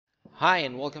Hi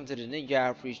and welcome to the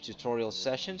NinjaOutreach tutorial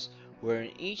sessions, where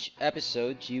in each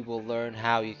episode you will learn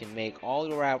how you can make all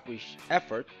your outreach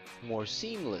effort more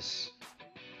seamless.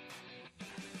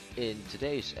 In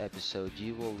today's episode,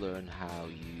 you will learn how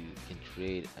you can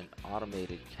create an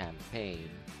automated campaign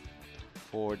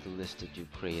for the list that you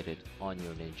created on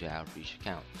your NinjaOutreach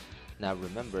account. Now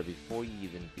remember, before you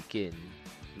even begin,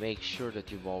 make sure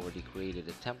that you've already created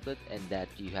a template and that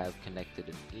you have connected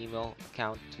an email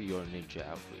account to your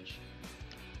NinjaOutreach.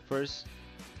 First,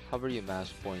 hover your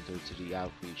mouse pointer to the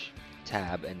Outreach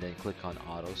tab and then click on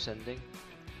Auto Sending.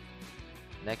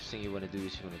 Next thing you want to do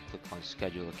is you want to click on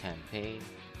Schedule a Campaign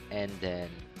and then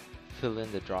fill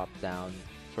in the drop down.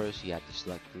 First, you have to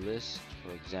select the list.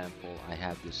 For example, I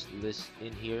have this list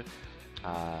in here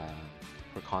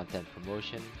for content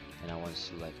promotion, and I want to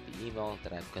select the email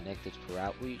that I've connected for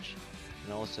Outreach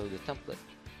and also the template.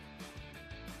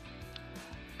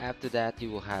 After that,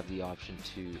 you will have the option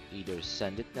to either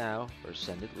send it now or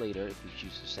send it later. If you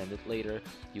choose to send it later,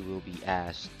 you will be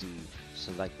asked to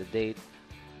select the date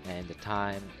and the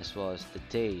time, as well as the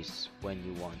days when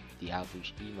you want the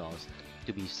outreach emails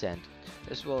to be sent,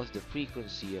 as well as the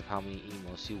frequency of how many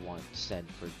emails you want to send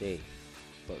per day.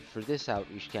 But for this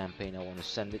outreach campaign, I want to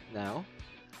send it now,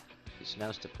 because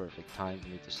now's the perfect time for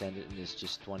me to send it, and it's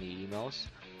just 20 emails.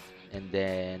 And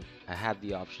then I have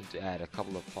the option to add a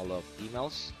couple of follow-up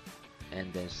emails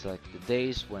and then select the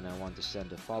days when I want to send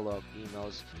the follow-up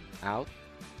emails out.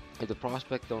 If the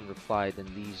prospect don't reply,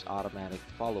 then these automatic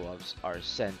follow-ups are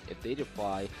sent. If they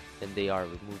reply, then they are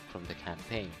removed from the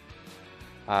campaign.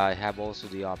 I have also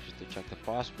the option to check the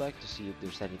prospect to see if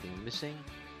there's anything missing,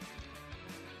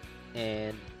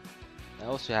 and I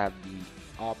also have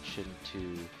the option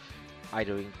to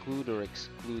either include or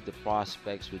exclude the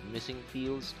prospects with missing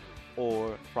fields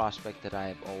or prospect that I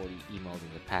have already emailed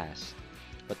in the past.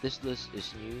 But this list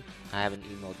is new. I haven't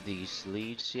emailed these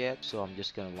leads yet, so I'm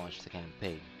just gonna launch the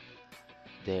campaign.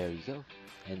 There you go.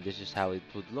 And this is how it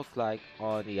would look like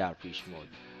on the outreach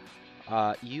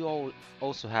mode. You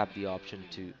also have the option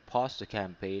to pause the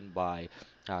campaign by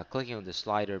clicking on the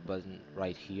slider button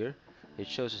right here. It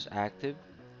shows as active,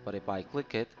 but if I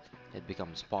click it, it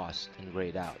becomes paused and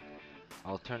grayed out.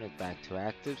 I'll turn it back to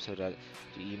active so that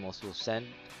the emails will send.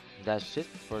 That's it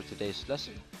for today's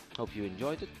lesson. Hope you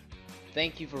enjoyed it.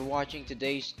 Thank you for watching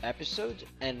today's episode,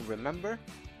 and remember,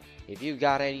 if you've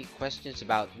got any questions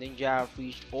about Ninja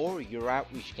Outreach or your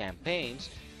outreach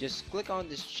campaigns, just click on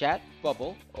this chat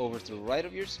bubble over to the right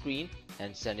of your screen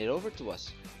and send it over to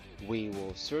us. We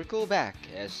will circle back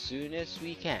as soon as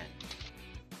we can.